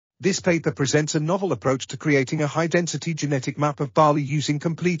This paper presents a novel approach to creating a high-density genetic map of barley using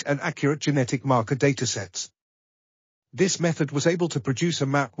complete and accurate genetic marker datasets. This method was able to produce a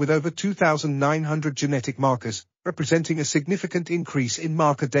map with over 2,900 genetic markers, representing a significant increase in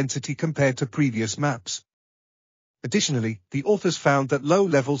marker density compared to previous maps. Additionally, the authors found that low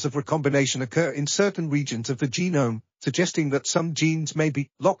levels of recombination occur in certain regions of the genome, suggesting that some genes may be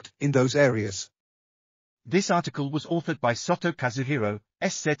locked in those areas. This article was authored by Sato, Kazuhiro,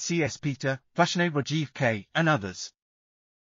 SZCS Peter, Varshney, Rajeev K, and others.